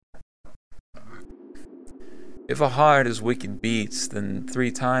If a heart as wicked beats, then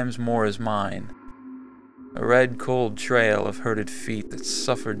 3 times more is mine. A red cold trail of hurted feet that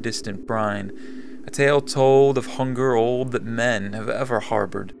suffered distant brine, a tale told of hunger old that men have ever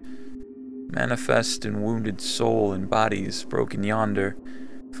harbored, manifest in wounded soul and bodies broken yonder.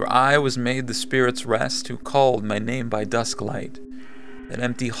 For I was made the spirit's rest who called my name by dusklight, that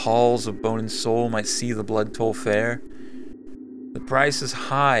empty halls of bone and soul might see the blood toll fair. The price is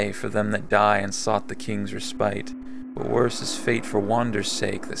high for them that die and sought the king's respite, but worse is fate for wander's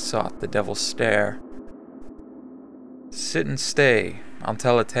sake that sought the devil's stare. Sit and stay, I'll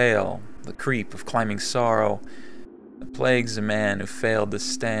tell a tale, the creep of climbing sorrow, that plagues a man who failed to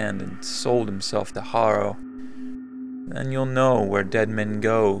stand and sold himself to Harrow. Then you'll know where dead men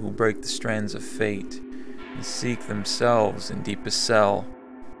go who break the strands of fate, and seek themselves in deepest cell,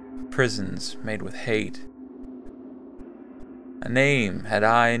 prisons made with hate. A name had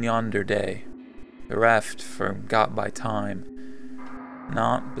I in yonder day, bereft, forgot by time,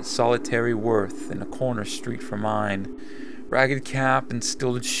 naught but solitary worth in a corner street for mine, ragged cap and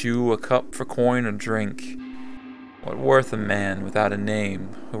stilted shoe, a cup for coin or drink. What worth a man without a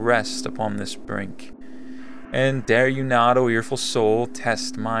name, who rests upon this brink? And dare you not, O earful soul,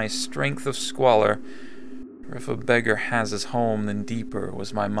 test my strength of squalor, for if a beggar has his home, then deeper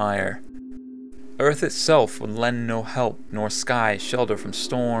was my mire. Earth itself would lend no help, nor sky shelter from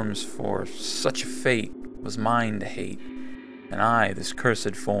storms, for such a fate was mine to hate, and I this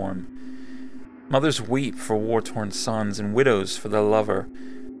cursed form. Mothers weep for war-torn sons, and widows for their lover,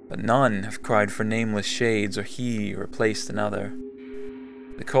 but none have cried for nameless shades, or he replaced another.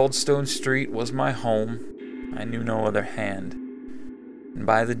 The cold stone street was my home, I knew no other hand, and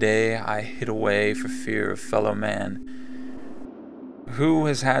by the day I hid away for fear of fellow man. Who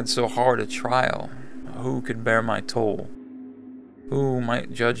has had so hard a trial? Who could bear my toll? Who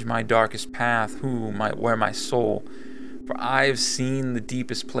might judge my darkest path? Who might wear my soul? For I have seen the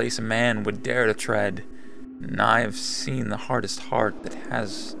deepest place a man would dare to tread, and I have seen the hardest heart that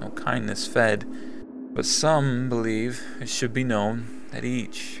has no kindness fed. But some believe it should be known that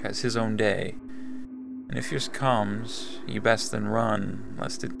each has his own day, and if yours comes, you best then run,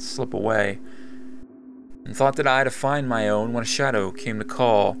 lest it slip away. And thought that I to find my own, when a shadow came to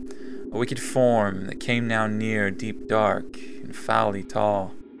call, a wicked form that came now near, deep dark and foully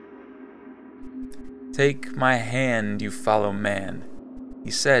tall. Take my hand, you fallow man,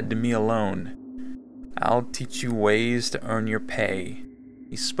 he said to me alone. I'll teach you ways to earn your pay,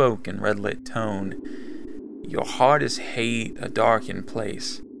 he spoke in red-lit tone. Your heart is hate, a darkened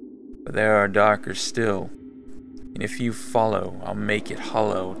place, but there are darker still, and if you follow, I'll make it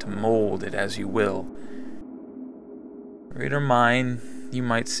hollow to mold it as you will. Reader mine, you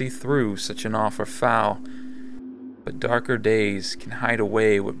might see through such an offer foul, but darker days can hide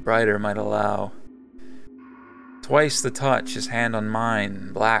away what brighter might allow. Twice the touch, his hand on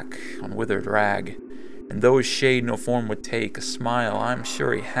mine, black on withered rag, and though his shade no form would take, a smile I'm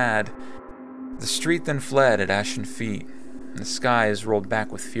sure he had. The street then fled at ashen feet, and the skies rolled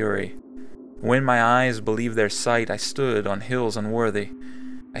back with fury. When my eyes believed their sight, I stood on hills unworthy,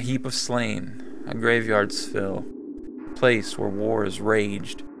 a heap of slain, a graveyard's fill, a place where wars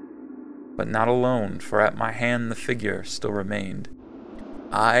raged. But not alone, for at my hand the figure still remained.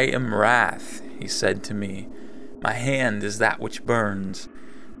 I am wrath, he said to me, my hand is that which burns.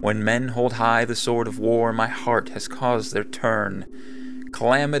 When men hold high the sword of war, my heart has caused their turn.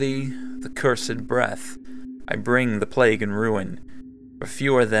 Calamity, the cursed breath, I bring the plague and ruin, for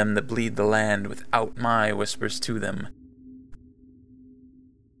few are them that bleed the land without my whispers to them.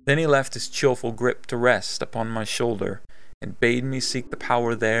 Then he left his chillful grip to rest upon my shoulder, and bade me seek the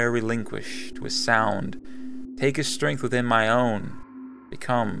power there relinquished to his sound, take his strength within my own,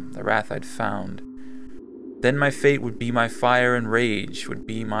 become the wrath I'd found. Then my fate would be my fire, and rage would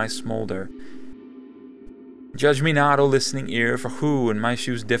be my smolder. Judge me not, O listening ear, for who in my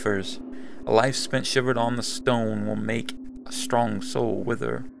shoes differs? A life spent shivered on the stone will make a strong soul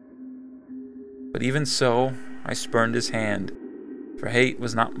wither. But even so, I spurned his hand, for hate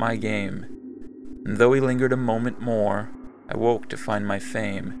was not my game, and though he lingered a moment more, I woke to find my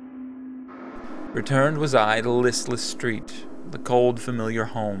fame. Returned was I to listless street, the cold familiar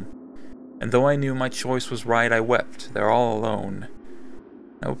home, and though I knew my choice was right, I wept there all alone.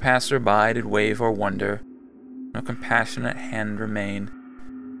 No passer-by did wave or wonder, no compassionate hand remain,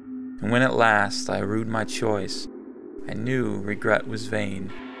 and when at last I rued my choice, I knew regret was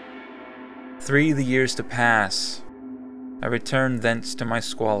vain. 3 the years to pass, I returned thence to my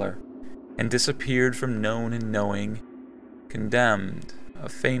squalor, and disappeared from known and knowing, condemned, a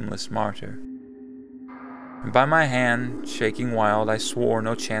fameless martyr. And by my hand, shaking wild, I swore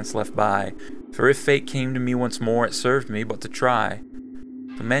no chance left by, for if fate came to me once more, it served me but to try.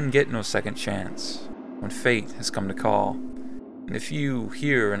 For men get no second chance, when fate has come to call, and if you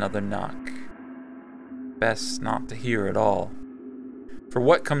hear another knock, best not to hear at all. For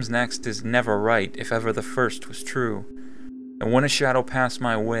what comes next is never right, if ever the first was true. And when a shadow passed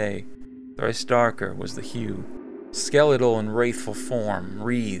my way, thrice darker was the hue, skeletal and wraithful form,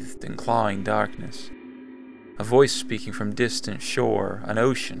 wreathed in clawing darkness. A voice speaking from distant shore, an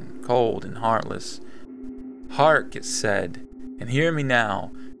ocean, cold and heartless. Hark, it said, and hear me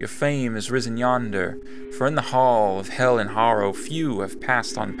now, your fame is risen yonder, for in the hall of hell and horror few have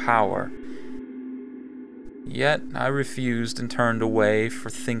passed on power. Yet I refused and turned away, for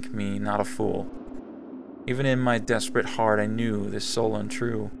think me not a fool. Even in my desperate heart I knew this soul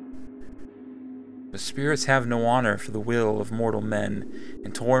untrue. The spirits have no honor for the will of mortal men,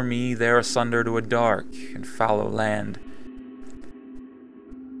 and tore me there asunder to a dark and fallow land.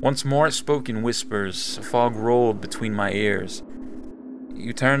 Once more it spoke in whispers, a fog rolled between my ears.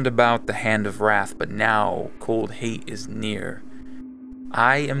 You turned about the hand of wrath, but now cold hate is near.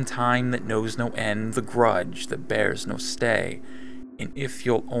 I am time that knows no end, the grudge that bears no stay, and if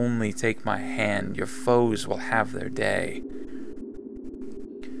you'll only take my hand, your foes will have their day.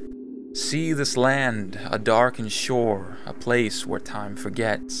 See this land, a darkened shore, a place where time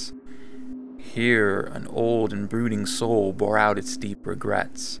forgets. Here an old and brooding soul bore out its deep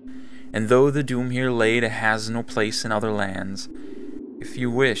regrets, and though the doom here laid has no place in other lands, if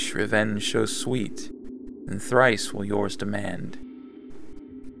you wish revenge so sweet, then thrice will yours demand.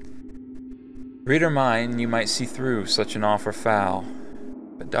 Reader mine, you might see through such an offer foul,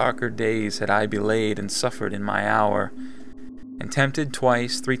 but darker days had I belayed and suffered in my hour, and tempted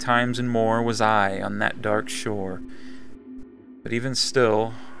twice, 3 times and more was I on that dark shore. But even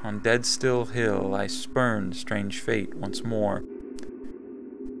still, on dead still hill, I spurned strange fate once more.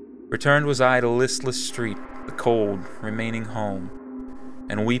 Returned was I to listless street, the cold remaining home,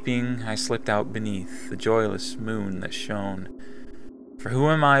 and weeping I slipped out beneath the joyless moon that shone. For who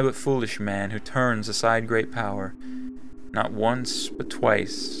am I but foolish man who turns aside great power? Not once, but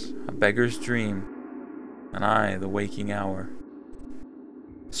twice, a beggar's dream, and I the waking hour.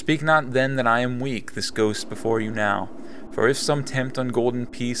 Speak not then that I am weak, this ghost before you now, for if some tempt on golden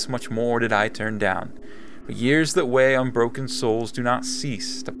peace, much more did I turn down. But years that weigh on broken souls do not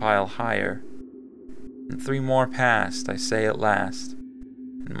cease to pile higher. And 3 more passed, I say at last,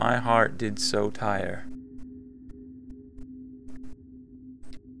 and my heart did so tire.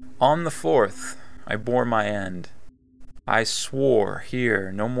 On the 4th, I bore my end. I swore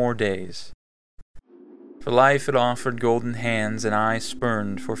here no more days. For life it offered golden hands, and I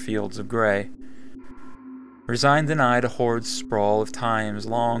spurned for fields of gray. Resigned then I to hoard sprawl of time's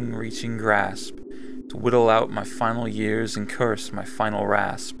long-reaching grasp, to whittle out my final years and curse my final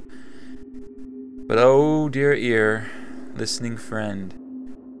rasp. But oh, dear ear, listening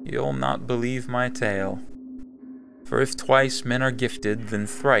friend, you'll not believe my tale. For if twice men are gifted, then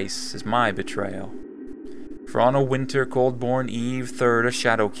thrice is my betrayal. For on a winter cold-born eve, 3rd a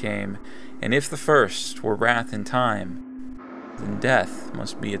shadow came, and if the first were wrath in time, then death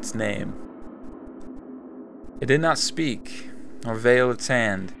must be its name. It did not speak, nor veil its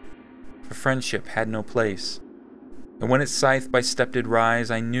hand, for friendship had no place. And when its scythe by step did rise,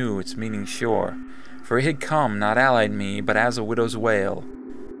 I knew its meaning sure, for it had come, not allied me, but as a widow's wail,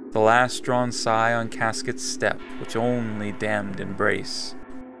 the last drawn sigh on casket's step, which only damned embrace.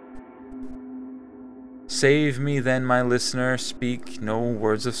 Save me then, my listener, speak no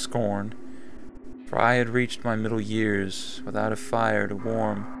words of scorn, for I had reached my middle years without a fire to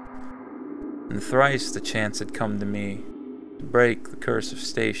warm, and thrice the chance had come to me to break the curse of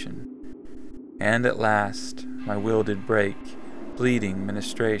station, and at last my will did break, bleeding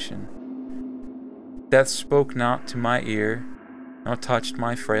ministration. Death spoke not to my ear, nor touched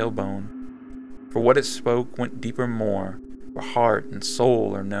my frail bone, for what it spoke went deeper more, where heart and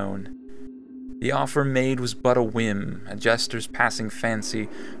soul are known. The offer made was but a whim, a jester's passing fancy,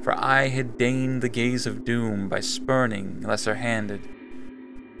 for I had deigned the gaze of doom by spurning lesser-handed.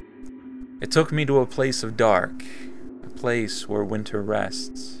 It took me to a place of dark, a place where winter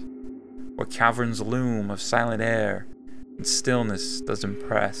rests, where caverns loom of silent air, and stillness does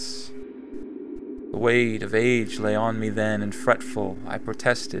impress. The weight of age lay on me then, and fretful I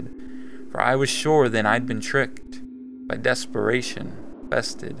protested, for I was sure then I'd been tricked, by desperation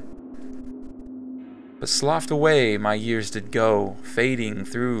bested. But sloughed away my years did go, fading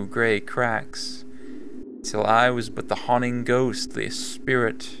through grey cracks, till I was but the haunting ghost the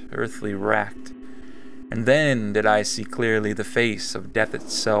spirit earthly racked. And then did I see clearly the face of death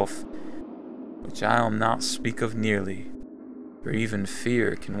itself, which I'll not speak of nearly, for even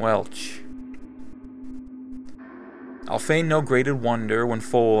fear can welch. I'll feign no graded wonder when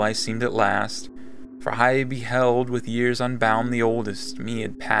full I seemed at last, for I beheld with years unbound the oldest me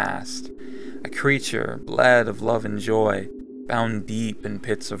had passed, a creature bled of love and joy, bound deep in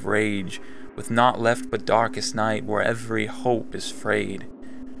pits of rage, with naught left but darkest night where every hope is frayed.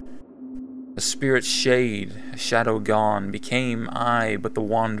 A spirit's shade, a shadow gone, became I but the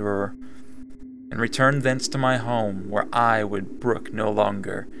wanderer, and returned thence to my home, where I would brook no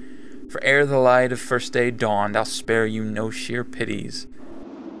longer. For ere the light of first day dawned, I'll spare you no sheer pities.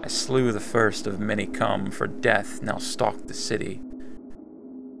 I slew the first of many come, for death now stalked the city.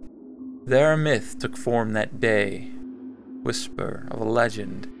 There a myth took form that day, whisper of a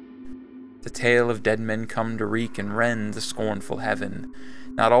legend, the tale of dead men come to wreak and rend the scornful heaven.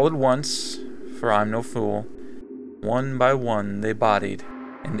 Not all at once, for I'm no fool. One by one they bodied,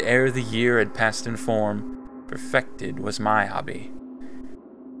 and ere the year had passed in form, perfected was my hobby.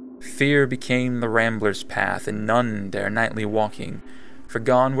 Fear became the rambler's path, and none dare nightly walking, for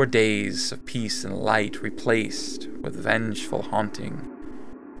gone were days of peace and light, replaced with vengeful haunting.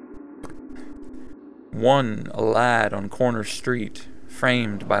 One a lad on corner street,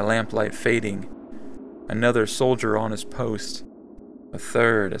 framed by lamplight fading, another soldier on his post, a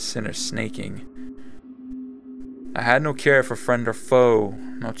third a sinner snaking. I had no care for friend or foe,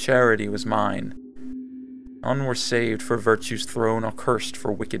 no charity was mine. None were saved for virtue's throne, or cursed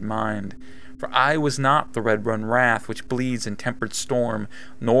for wicked mind. For I was not the red-run wrath which bleeds in tempered storm,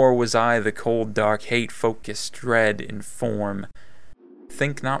 nor was I the cold dark hate focused dread in form.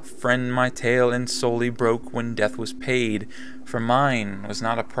 Think not, friend, my tale and solely broke when death was paid, for mine was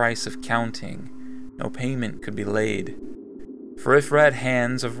not a price of counting, no payment could be laid. For if red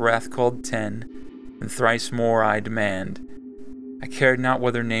hands of wrath called 10, then thrice more I demand. I cared not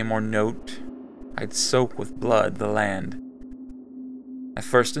whether name or note, I'd soak with blood the land. At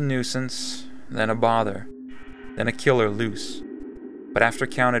first a nuisance, then a bother, then a killer loose. But after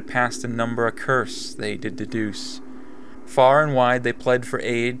count had passed in number, a curse they did deduce. Far and wide they pled for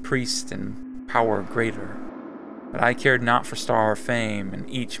aid, priest and power greater. But I cared not for star or fame, and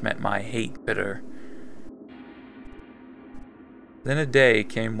each met my hate bitter. Then a day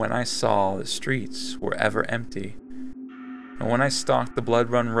came when I saw the streets were ever empty, and when I stalked the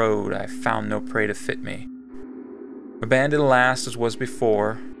blood-run road, I found no prey to fit me. Abandoned last as was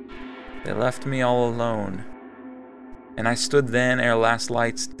before, they left me all alone, and I stood then ere last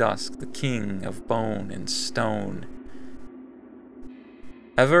light's dusk, the king of bone and stone.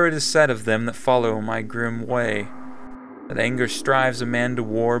 Ever it is said of them that follow my grim way, that anger strives a man to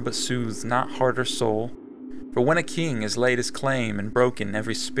war, but soothes not heart or soul. For when a king has laid his claim and broken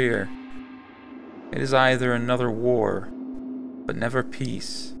every spear, it is either another war, but never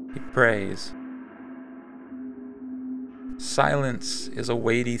peace, he prays. Silence is a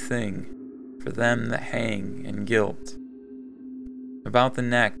weighty thing for them that hang in guilt. About the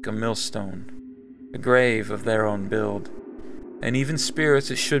neck a millstone, a grave of their own build, and even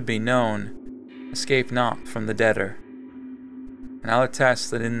spirits, it should be known, escape not from the debtor. And I'll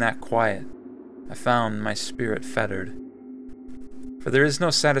attest that in that quiet I found my spirit fettered. For there is no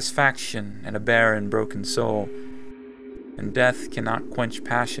satisfaction in a barren, broken soul, and death cannot quench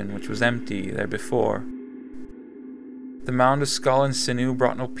passion which was empty there before. The mound of skull and sinew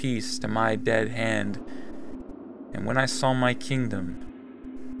brought no peace to my dead hand, and when I saw my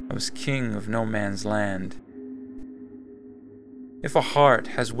kingdom, I was king of no man's land. If a heart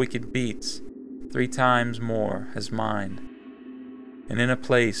has wicked beats, 3 times more has mine, and in a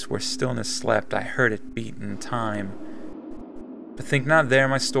place where stillness slept, I heard it beat in time. But think not there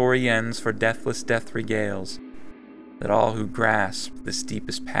my story ends, for deathless death regales, that all who grasp this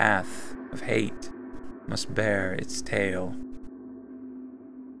deepest path of hate must bear its tale.